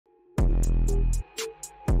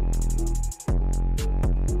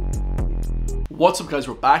What's up, guys?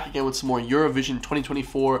 We're back again with some more Eurovision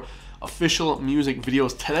 2024 official music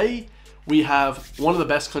videos. Today we have one of the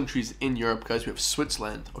best countries in Europe, guys. We have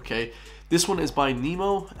Switzerland. Okay, this one is by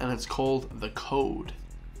Nemo and it's called The Code.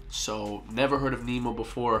 So never heard of Nemo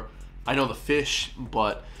before. I know the fish,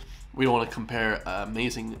 but we don't want to compare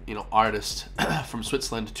amazing, artist from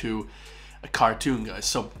Switzerland to a cartoon, guys.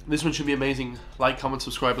 So this one should be amazing. Like, comment,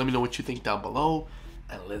 subscribe. Let me know what you think down below,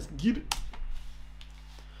 and let's get it.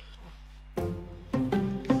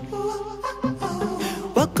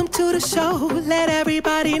 Welcome to the show, let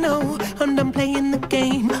everybody know I'm done playing the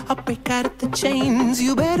game, I'll break out of the chains.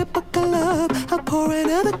 You better buckle up, I'll pour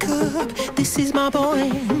another cup. This is my boy,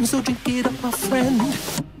 so drink it up, my friend.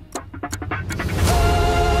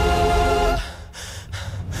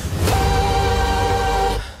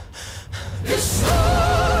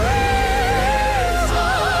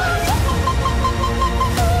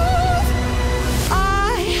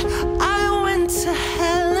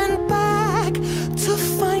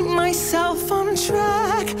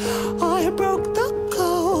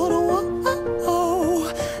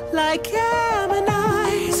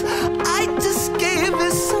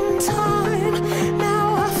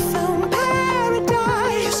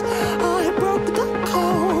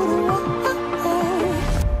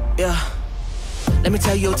 Let me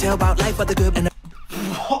tell you a tale about life, but the good and the...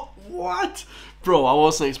 What? Bro, I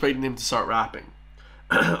wasn't expecting him to start rapping.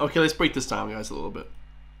 Okay, let's break this down, guys, a little bit.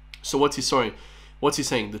 So what's he saying?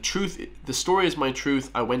 The story is my truth.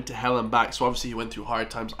 I went to hell and back. So obviously he went through hard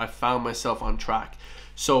times. I found myself on track.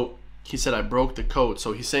 So he said I broke the code.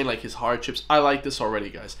 So he's saying like his hardships. I like this already,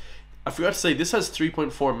 guys. I forgot to say this has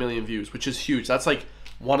 3.4 million views, which is huge. That's like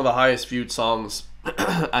one of the highest viewed songs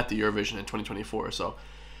at the Eurovision in 2024. So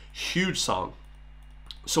huge song.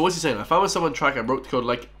 So what's he saying? I found myself on track. I broke the code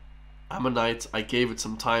like Ammonite. I gave it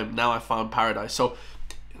some time. Now I found paradise. So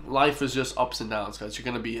life is just ups and downs, guys. You're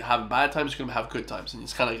gonna be having bad times. You're gonna have good times, and you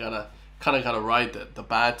just kind of gotta ride the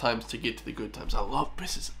bad times to get to the good times. I love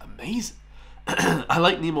this. Is amazing. I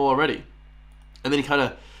like Nemo already, and then he kind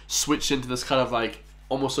of switched into this kind of like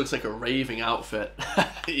almost looks like a raving outfit.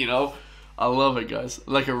 I love it, guys.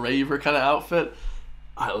 Like a raver kind of outfit.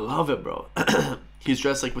 I love it, bro. He's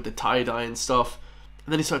dressed like with the tie-dye and stuff.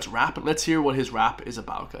 And then he starts rapping. Let's hear what his rap is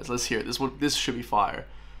about, guys. Let's hear it. This should be fire.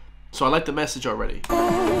 So I like the message already.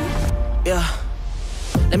 Yeah.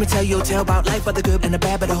 Let me tell you a tale about life, but the good and the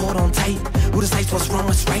bad, better hold on tight. Who decides what's wrong,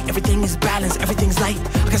 what's right? Everything is balanced, everything's light.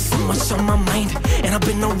 I got so much on my mind, and I've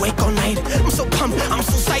been awake all night. I'm so pumped, I'm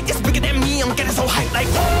so psyched. It's bigger than me, I'm getting so hyped like,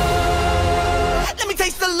 let me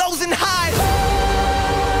taste the lows and highs.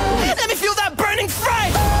 Let me feel that burning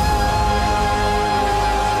fire.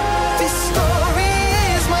 This story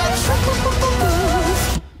is my truth.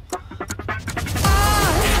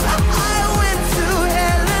 I went to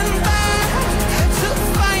hell and back to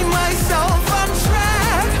find myself on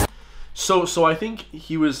track. So I think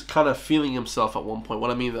he was kind of feeling himself at one point. What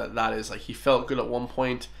I mean that is like he felt good at one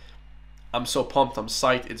point. I'm so pumped, I'm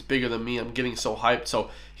psyched, it's bigger than me, I'm getting so hyped. So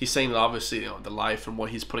he's saying that obviously, the life and what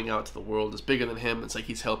he's putting out to the world is bigger than him. It's like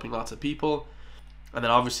he's helping lots of people. And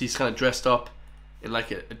then obviously he's kind of dressed up in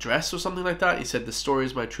like a dress or something like that. He said the story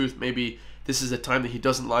is my truth. Maybe this is a time that he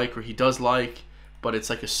doesn't like or he does like, but it's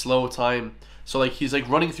like a slow time. So like he's like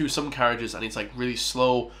running through some carriages and he's like really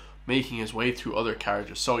slow making his way through other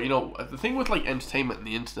carriages. So the thing with like entertainment and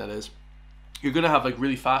the internet is you're gonna have like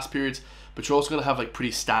really fast periods, but you're also gonna have like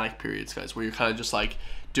pretty static periods, guys, where you're kind of just like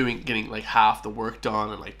getting like half the work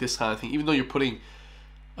done and like this kind of thing. Even though you're putting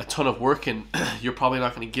a ton of work in, you're probably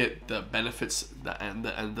not going to get the benefits and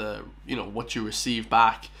the what you receive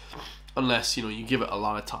back unless you give it a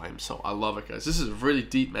lot of time. So I love it, guys. This is a really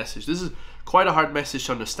deep message. This is quite a hard message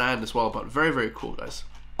to understand as well, but very, very cool, guys.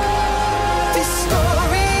 This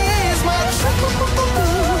story is my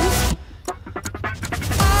truth.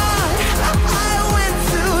 I went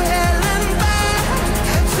to hell and back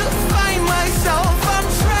to find myself on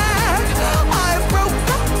track. I broke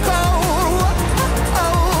the code,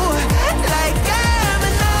 like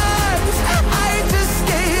Ammonite. I just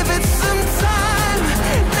gave it some time.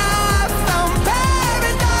 Now I found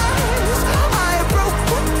paradise. I broke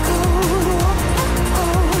the code.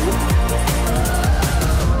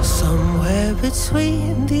 Somewhere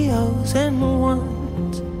between the O's and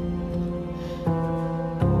ones,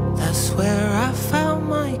 that's where I found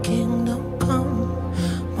my kingdom come.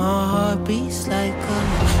 My heart beats like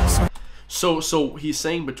a... So he's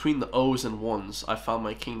saying between the O's and ones, I found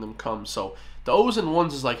my kingdom come. So the O's and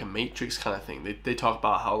ones is like a matrix kind of thing. They talk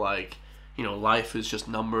about how like, life is just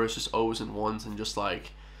numbers, just O's and ones, and just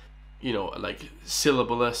like, like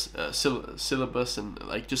syllabus and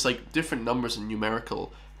like just like different numbers and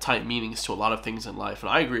numerical type meanings to a lot of things in life, and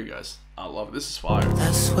I agree, guys. I love it. This is fire.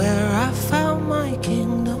 That's where I found my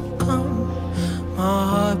kingdom come. My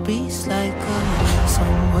heart beats like a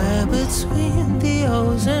somewhere between the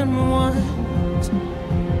O's and ones.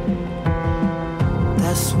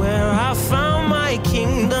 That's where I found my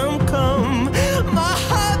kingdom come. My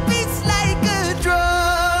heart beats like a drum.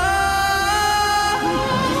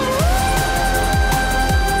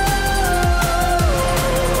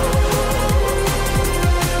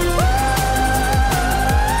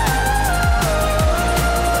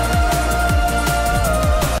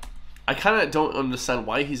 I kind of don't understand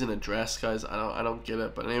why he's in a dress, guys. I don't get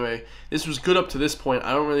it. But anyway, this was good up to this point.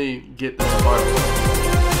 I don't really get this part.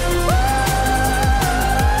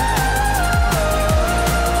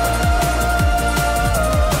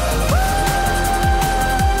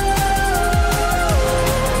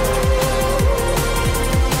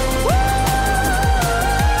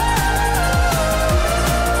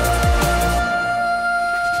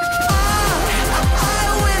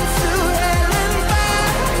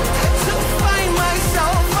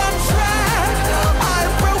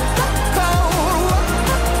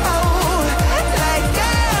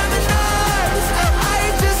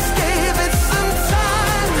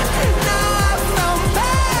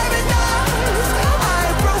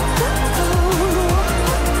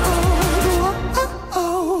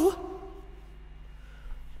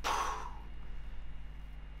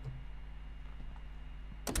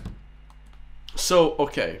 So,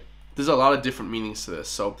 okay, there's a lot of different meanings to this.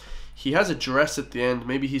 So, he has a dress at the end.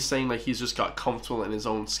 Maybe he's saying like he's just got comfortable in his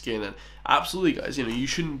own skin. And absolutely, guys, you know, you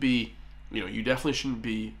shouldn't be, you know, you definitely shouldn't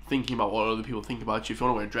be thinking about what other people think about you. If you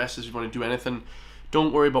want to wear dresses, if you want to do anything,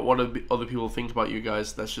 don't worry about what other people think about you,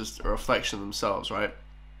 guys. That's just a reflection of themselves, right?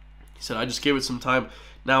 He said, I just gave it some time.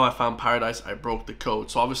 Now I found paradise. I broke the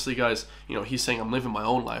code. So obviously, guys, you know, he's saying I'm living my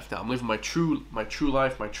own life now. I'm living my true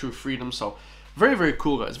life, my true freedom. So very, very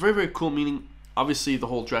cool, guys. Very, very cool meaning. Obviously, the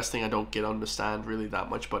whole dress thing I don't understand really that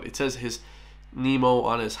much, but it says his Nemo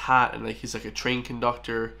on his hat, and like he's like a train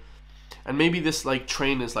conductor, and maybe this like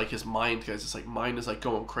train is like his mind, guys. It's like mind is like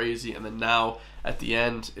going crazy, and then now at the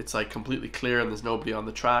end it's like completely clear and there's nobody on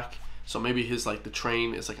the track. So maybe his like the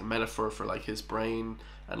train is like a metaphor for like his brain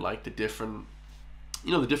and like the different,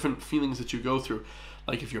 you know, the different feelings that you go through.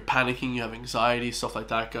 Like if you're panicking, you have anxiety, stuff like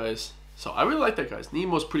that, guys. So I really like that, guys.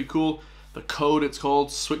 Nemo's pretty cool. The code, it's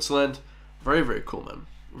called Switzerland. Very, very cool, man.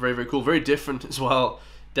 Very, very cool. Very different as well.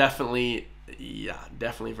 Definitely, yeah,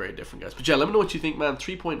 definitely very different, guys. But yeah, let me know what you think, man.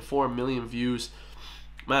 3.4 million views.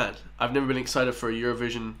 Man, I've never been excited for a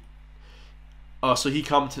Eurovision. Oh, so he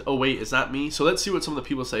commented, oh wait, is that me? So let's see what some of the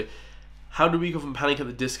people say. How do we go from Panic at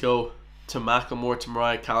the Disco to Macklemore to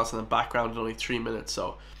Mariah Callas in the background in only 3 minutes?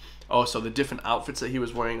 So, oh, so the different outfits that he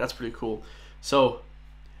was wearing, that's pretty cool. So,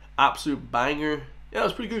 absolute banger. Yeah, it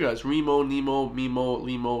was pretty good, guys. Remo, Nemo, Mimo,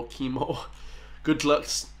 Limo, Chemo. Good luck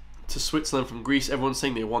to Switzerland from Greece. Everyone's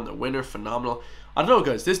saying they won the winner. Phenomenal. I don't know,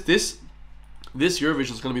 guys. This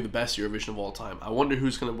Eurovision is going to be the best Eurovision of all time. I wonder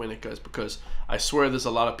who's going to win it, guys, because I swear there's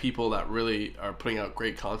a lot of people that really are putting out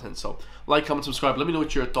great content. So, like, comment, subscribe. Let me know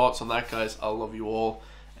what your thoughts on that, guys. I love you all.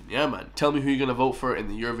 And yeah, man, tell me who you're going to vote for in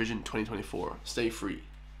the Eurovision 2024. Stay free.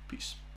 Peace.